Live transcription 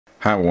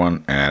Hi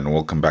everyone, and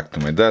welcome back to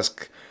my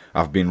desk.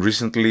 I've been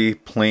recently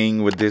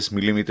playing with this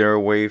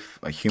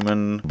mmWave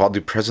human body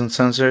presence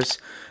sensors,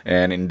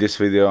 and in this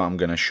video I'm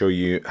gonna show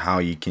you how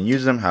you can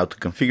use them, how to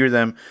configure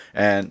them,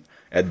 and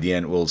at the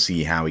end we'll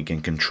see how we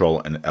can control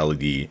an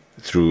LED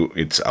through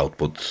its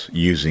output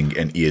using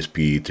an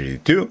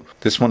ESP32.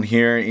 This one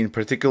here in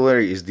particular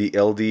is the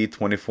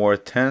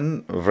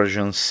LD2410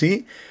 version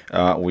C,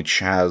 which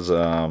has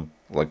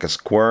like a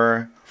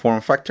square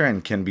form factor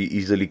and can be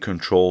easily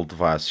controlled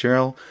via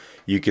serial.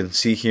 You can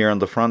see here on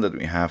the front that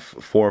we have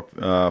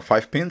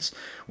 5 pins.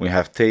 We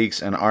have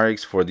TX and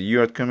RX for the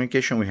UART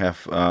communication. We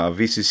have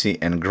VCC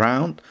and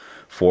ground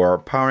for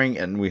powering,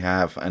 and we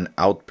have an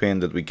out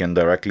pin that we can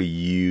directly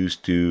use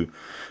to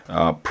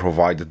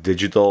provide the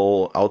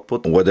digital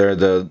output, whether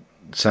the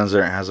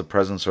sensor has a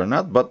presence or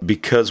not. But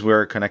because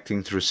we're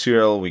connecting through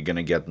serial, we're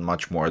gonna get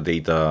much more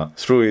data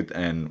through it,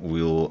 and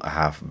we'll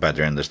have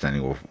better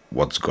understanding of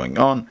what's going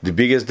on. The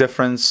biggest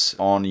difference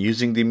on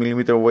using the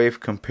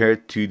mmWave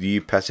compared to the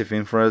passive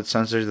infrared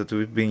sensors that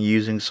we've been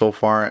using so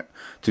far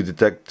to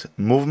detect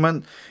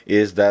movement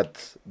is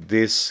that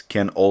this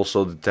can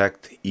also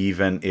detect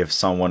even if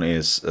someone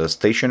is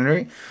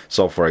stationary.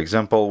 So for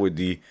example, with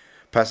the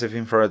passive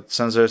infrared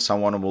sensor,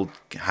 someone will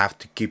have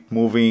to keep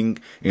moving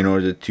in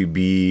order to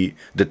be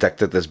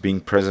detected as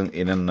being present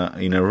in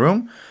a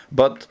room.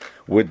 But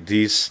with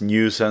these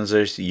new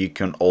sensors, you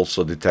can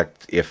also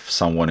detect if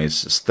someone is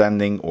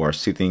standing or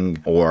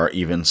sitting or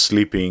even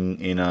sleeping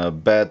in a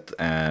bed,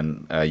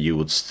 and you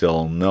would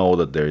still know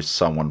that there is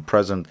someone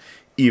present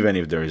even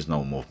if there is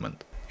no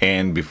movement.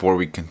 And before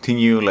we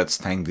continue, let's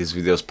thank this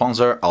video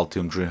sponsor,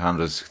 Altium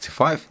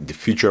 365, the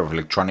future of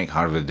electronic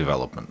hardware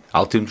development.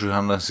 Altium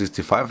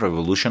 365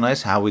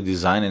 revolutionized how we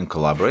design and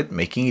collaborate,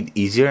 making it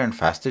easier and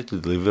faster to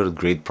deliver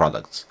great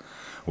products.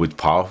 With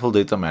powerful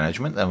data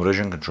management and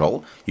version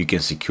control, you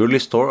can securely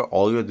store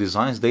all your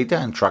design's data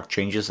and track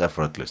changes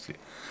effortlessly.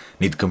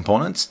 Need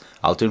components?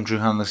 Altium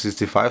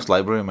 365's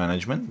library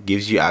management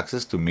gives you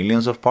access to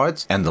millions of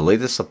parts and the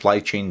latest supply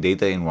chain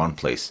data in one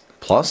place.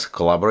 Plus,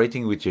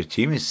 collaborating with your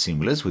team is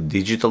seamless with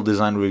digital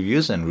design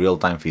reviews and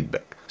real-time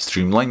feedback.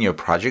 Streamline your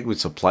project with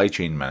supply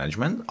chain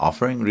management,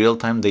 offering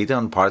real-time data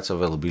on parts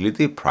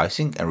availability,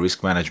 pricing, and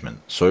risk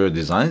management, so your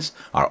designs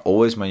are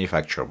always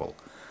manufacturable.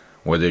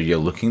 Whether you're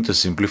looking to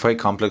simplify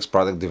complex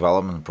product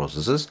development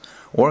processes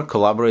or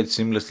collaborate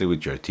seamlessly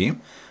with your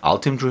team,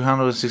 Altium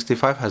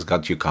 365 has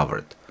got you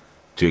covered.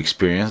 To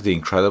experience the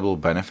incredible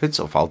benefits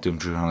of Altium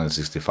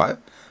 365,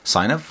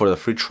 sign up for the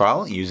free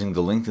trial using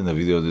the link in the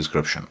video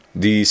description.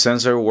 The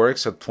sensor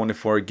works at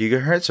 24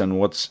 GHz, and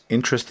what's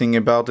interesting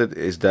about it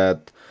is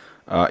that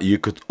you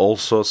could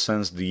also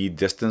sense the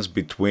distance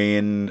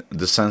between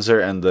the sensor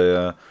and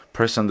the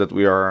person that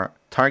we are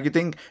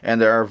targeting, and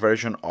there are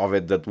versions of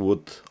it that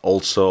would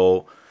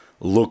also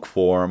look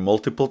for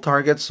multiple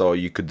targets, so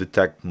you could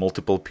detect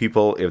multiple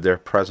people if they're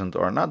present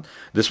or not.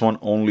 This one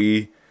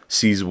only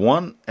sees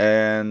one,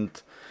 and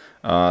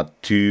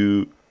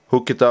to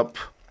hook it up,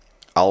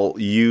 I'll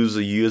use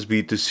a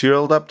USB to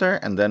serial adapter,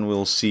 and then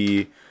we'll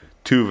see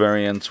two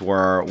variants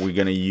where we're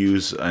gonna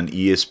use an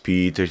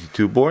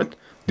ESP32 board.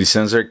 The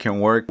sensor can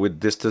work with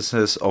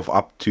distances of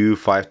up to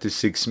 5 to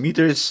 6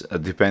 meters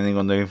depending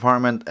on the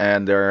environment,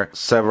 and there are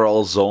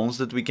several zones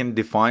that we can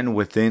define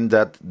within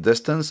that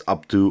distance,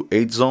 up to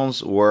 8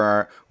 zones,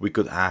 where we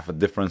could have a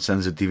different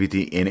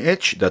sensitivity in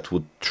each that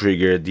would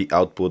trigger the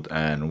output,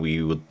 and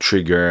we would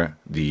trigger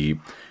the,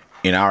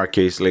 in our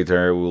case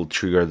later we'll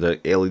trigger the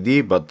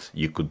LED, but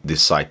you could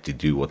decide to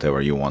do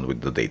whatever you want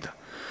with the data.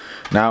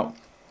 Now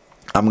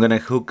I'm gonna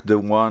hook the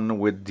one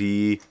with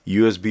the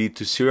USB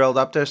to serial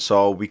adapter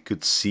so we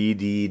could see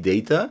the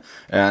data,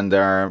 and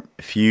there are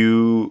a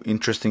few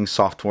interesting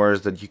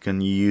softwares that you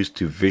can use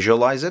to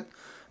visualize it.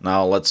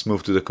 Now let's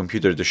move to the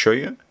computer to show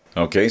you.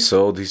 Okay,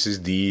 so this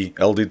is the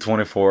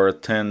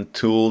LD2410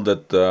 tool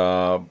that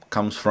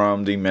comes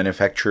from the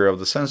manufacturer of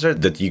the sensor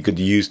that you could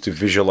use to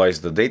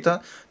visualize the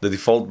data. The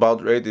default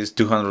baud rate is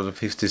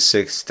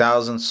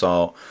 256,000,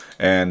 so,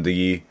 and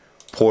the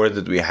port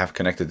that we have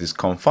connected is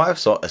COM5.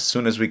 So as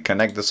soon as we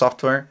connect the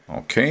software,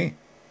 okay,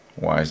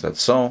 why is that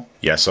so?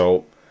 Yeah,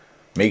 so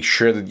make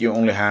sure that you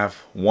only have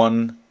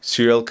one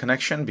serial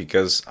connection,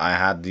 because I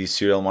had the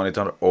serial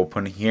monitor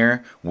open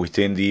here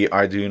within the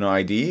Arduino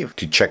IDE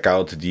to check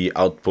out the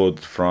output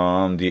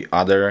from the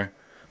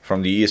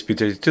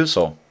ESP32.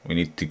 So we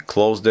need to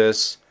close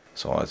this.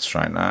 So let's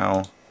try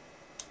now.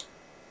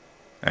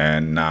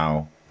 And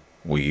now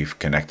we've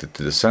connected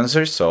to the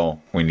sensor. So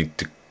we need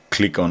to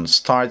click on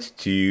start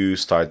to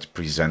start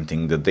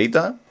presenting the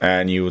data,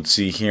 and you would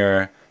see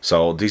here,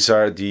 so these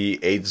are the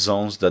 8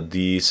 zones that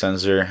the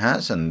sensor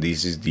has, and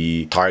this is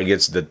the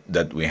targets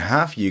that we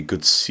have. You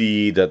could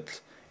see that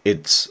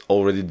it's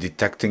already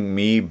detecting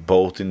me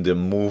both in the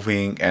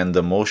moving and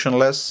the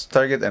motionless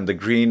target, and the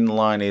green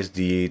line is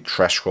the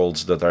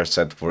thresholds that are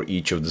set for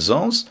each of the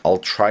zones. I'll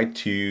try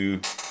to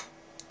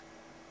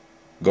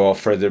go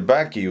further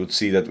back. You would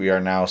see that we are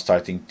now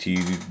starting to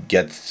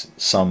get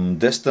some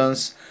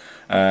distance,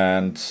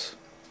 and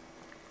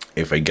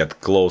if I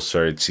get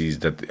closer, it sees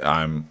that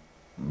I'm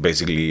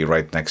basically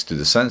right next to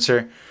the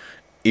sensor.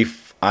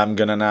 If I'm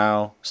gonna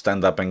now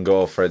stand up and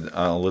go for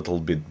a little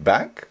bit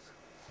back,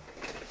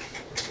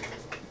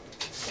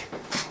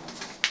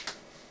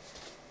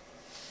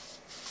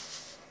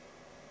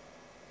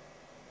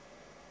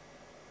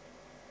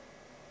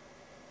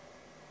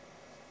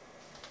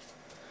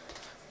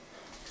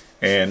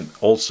 and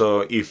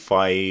also if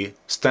I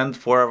stand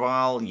for a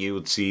while, you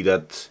would see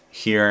that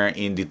here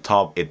in the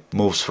top it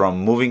moves from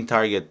moving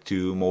target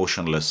to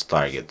motionless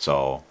target.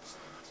 So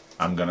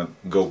I'm gonna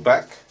go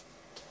back.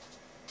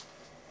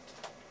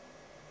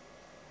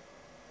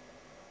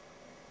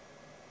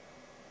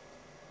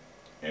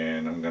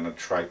 And I'm gonna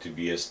try to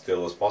be as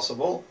still as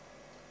possible.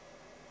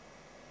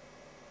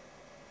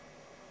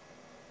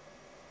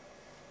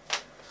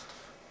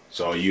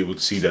 So you would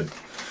see that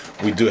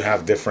we do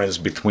have difference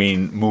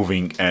between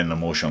moving and a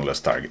motionless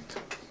target.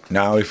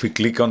 Now if we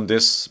click on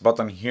this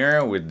button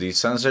here with the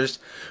sensors,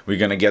 we're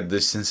gonna get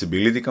this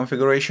sensibility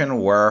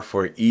configuration where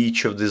for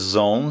each of these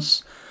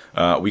zones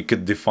we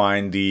could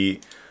define the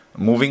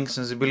moving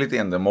sensibility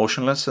and the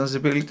motionless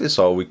sensibility.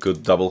 So we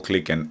could double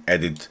click and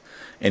edit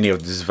any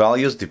of these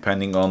values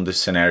depending on the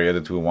scenario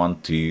that we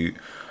want to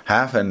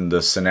have and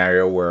the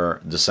scenario where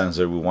the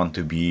sensor we want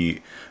to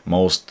be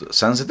most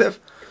sensitive.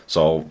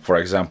 So for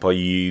example,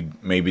 you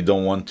maybe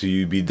don't want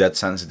to be that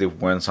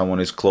sensitive when someone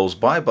is close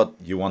by, but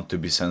you want to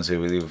be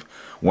sensitive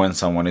when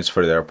someone is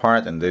further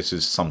apart, and this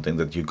is something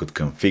that you could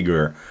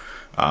configure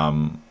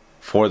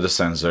for the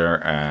sensor,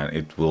 and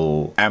it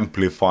will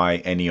amplify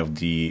any of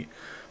the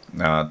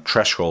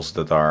thresholds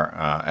that are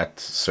at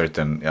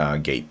certain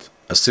gate.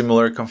 A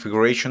similar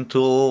configuration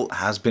tool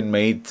has been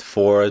made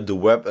for the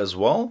web as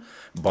well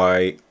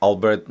by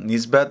Albert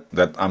Nisbet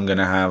that I'm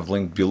gonna have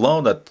linked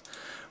below, that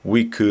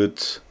we could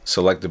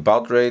select the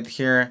baud rate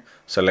here,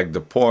 select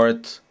the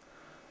port,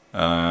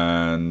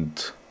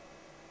 and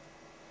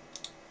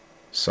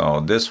so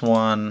this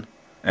one,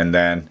 and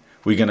then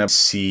we're gonna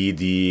see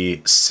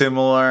the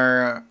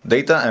similar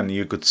data, and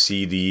you could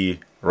see the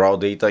raw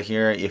data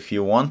here if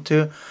you want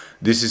to.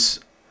 This is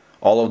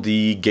all of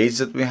the gates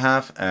that we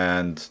have,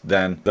 and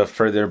then the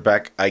further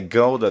back I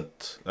go,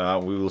 that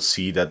we will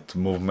see that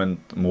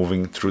movement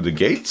moving through the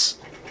gates.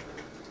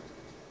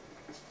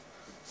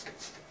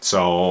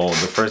 So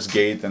the first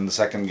gate and the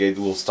second gate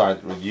will start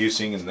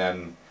reducing, and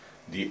then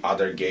the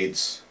other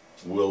gates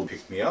will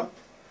pick me up.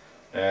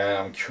 And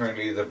I'm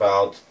currently at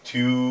about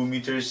 2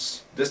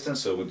 meters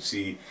distance, so we'll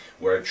see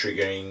we're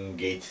triggering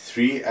gate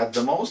 3 at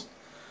the most.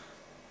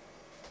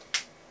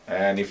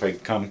 And if I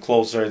come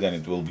closer, then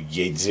it will be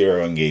gate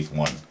 0 and gate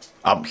 1.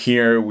 Up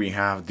here we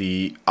have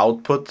the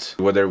output,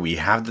 whether we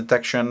have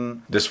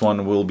detection. This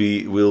one will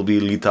be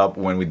lit up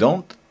when we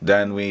don't.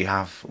 Then we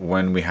have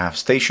when we have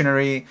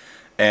stationary,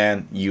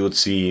 and you would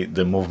see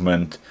the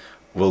movement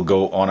will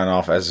go on and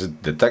off as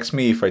it detects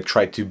me. If I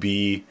try to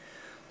be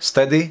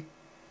steady,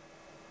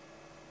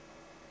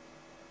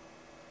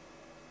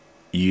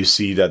 you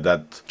see that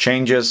that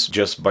changes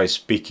just by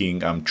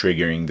speaking. I'm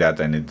triggering that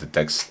and it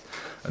detects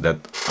that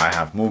I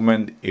have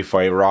movement. If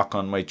I rock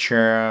on my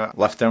chair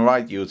left and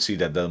right, you would see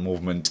that the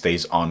movement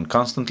stays on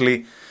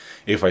constantly.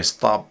 If I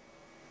stop,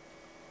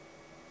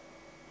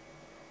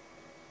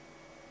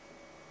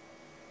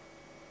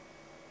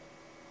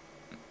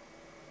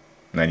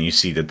 then you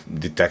see that it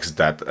detects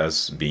that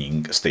as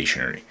being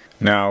stationary.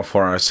 Now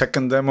for our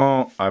second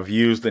demo, I've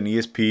used an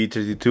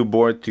ESP32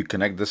 board to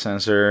connect the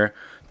sensor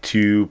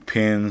to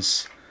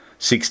pins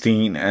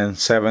 16 and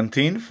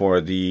 17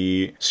 for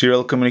the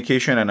serial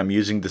communication, and I'm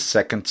using the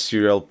second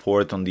serial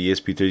port on the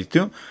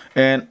ESP32,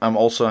 and I'm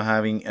also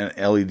having an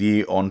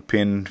LED on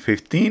pin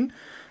 15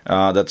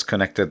 that's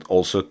connected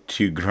also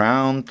to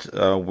ground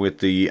with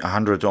the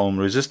 100 ohm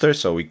resistor,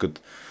 so we could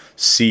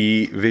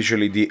see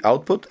visually the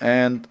output.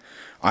 And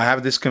I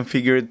have this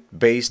configured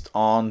based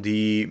on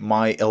the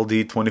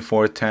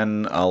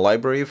MyLD2410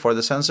 library for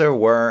the sensor,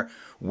 where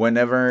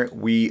whenever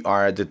we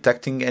are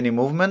detecting any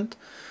movement,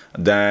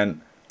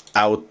 then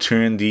I would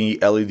turn the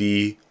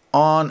LED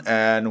on,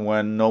 and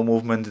when no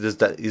movement is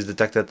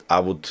detected,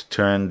 I would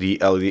turn the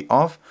LED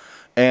off.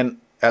 And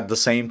at the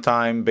same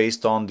time,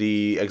 based on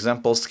the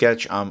example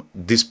sketch, I'm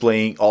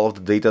displaying all of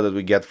the data that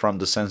we get from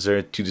the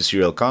sensor to the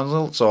serial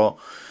console. So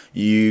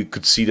you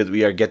could see that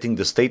we are getting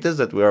the status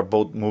that we are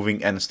both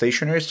moving and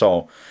stationary.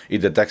 So it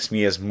detects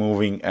me as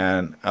moving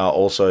and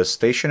also as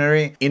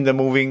stationary. In the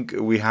moving,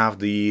 we have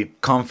the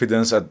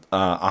confidence at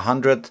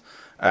 100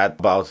 at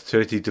about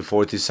 30 to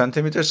 40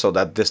 centimeters. So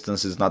that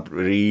distance is not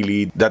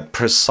really that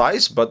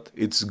precise, but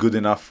it's good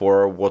enough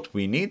for what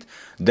we need.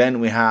 Then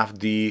we have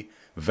the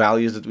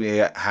values that we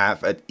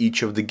have at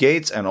each of the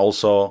gates, and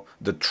also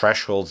the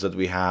thresholds that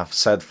we have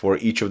set for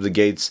each of the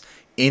gates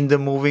in the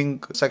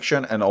moving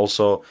section and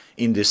also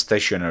in the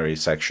stationary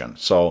section.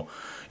 So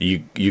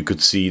you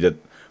could see that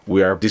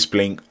we are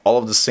displaying all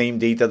of the same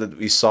data that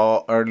we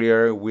saw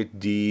earlier with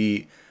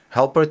the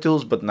helper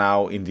tools, but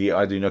now in the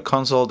Arduino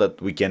console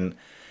that we can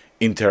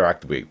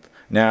interact with.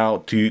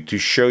 Now to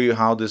show you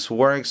how this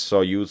works,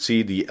 so you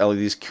see the LED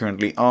is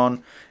currently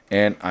on,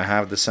 and I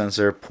have the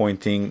sensor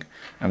pointing.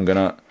 I'm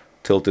gonna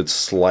tilt it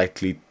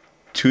slightly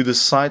to the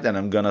side and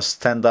I'm gonna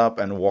stand up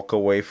and walk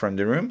away from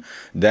the room,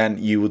 then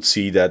you would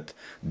see that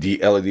the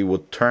LED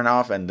would turn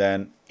off, and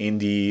then in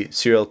the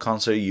serial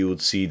console you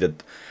would see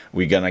that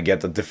we're gonna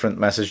get a different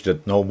message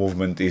that no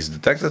movement is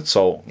detected.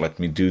 So let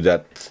me do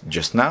that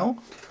just now.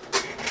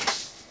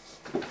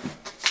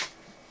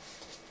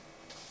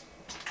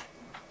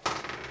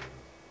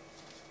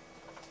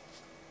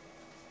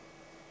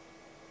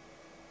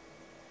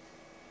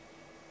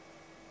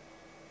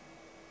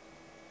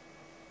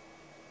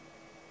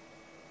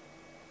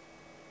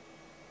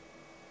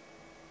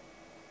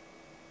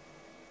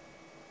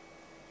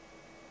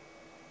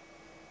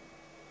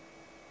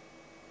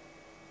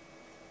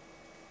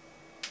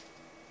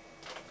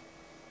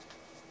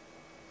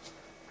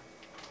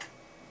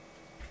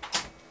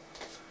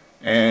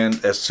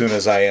 And as soon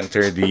as I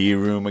enter the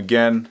room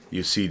again,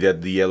 you see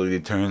that the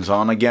LED turns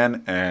on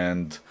again,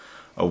 and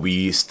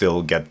we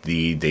still get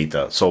the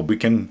data. So we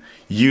can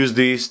use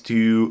this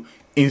to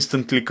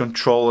instantly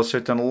control a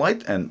certain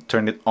light and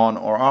turn it on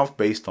or off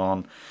based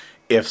on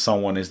if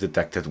someone is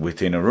detected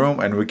within a room,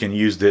 and we can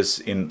use this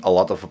in a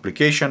lot of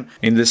application.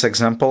 In this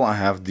example, I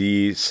have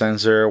the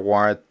sensor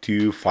wired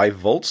to 5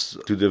 volts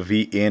to the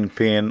V-in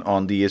pin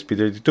on the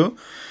ESP32.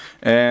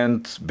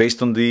 And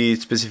based on the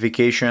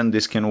specification,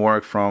 this can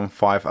work from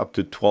 5 up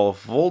to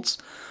 12 volts.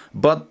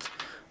 But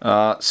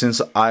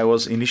since I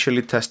was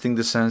initially testing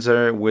the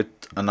sensor with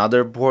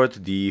another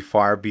board, the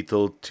Fire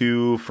Beetle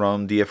 2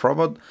 from DF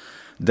Robot,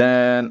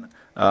 then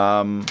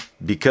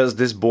because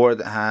this board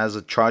has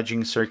a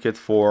charging circuit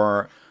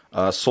for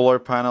a solar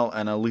panel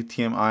and a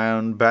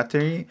lithium-ion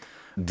battery,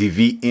 the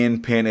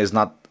V-in pin is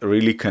not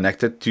really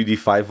connected to the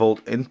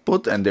 5-volt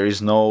input, and there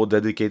is no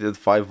dedicated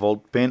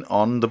 5-volt pin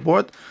on the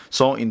board.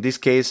 So in this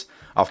case,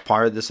 I've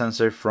powered the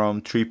sensor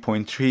from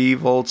 3.3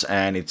 volts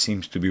and it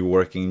seems to be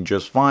working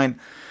just fine.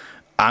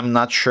 I'm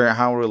not sure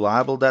how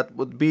reliable that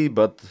would be,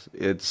 but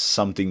it's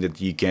something that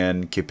you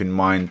can keep in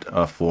mind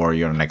for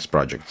your next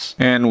projects.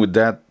 And with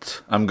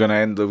that, I'm gonna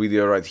end the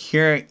video right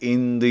here.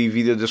 In the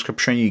video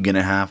description, you're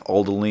gonna have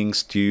all the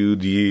links to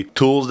the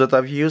tools that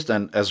I've used,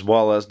 and as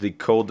well as the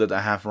code that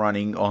I have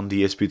running on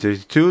the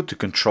ESP32 to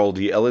control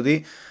the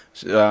LED.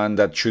 And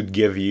that should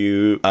give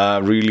you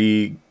a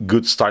really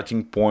good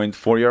starting point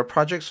for your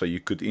project, so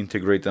you could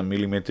integrate a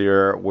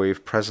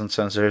mmWave presence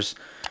sensors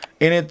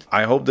in it.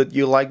 I hope that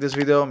you like this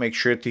video. Make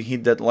sure to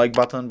hit that like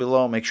button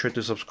below. Make sure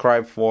to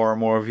subscribe for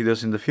more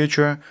videos in the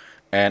future,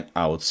 and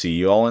I will see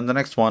you all in the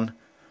next one.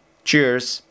 Cheers!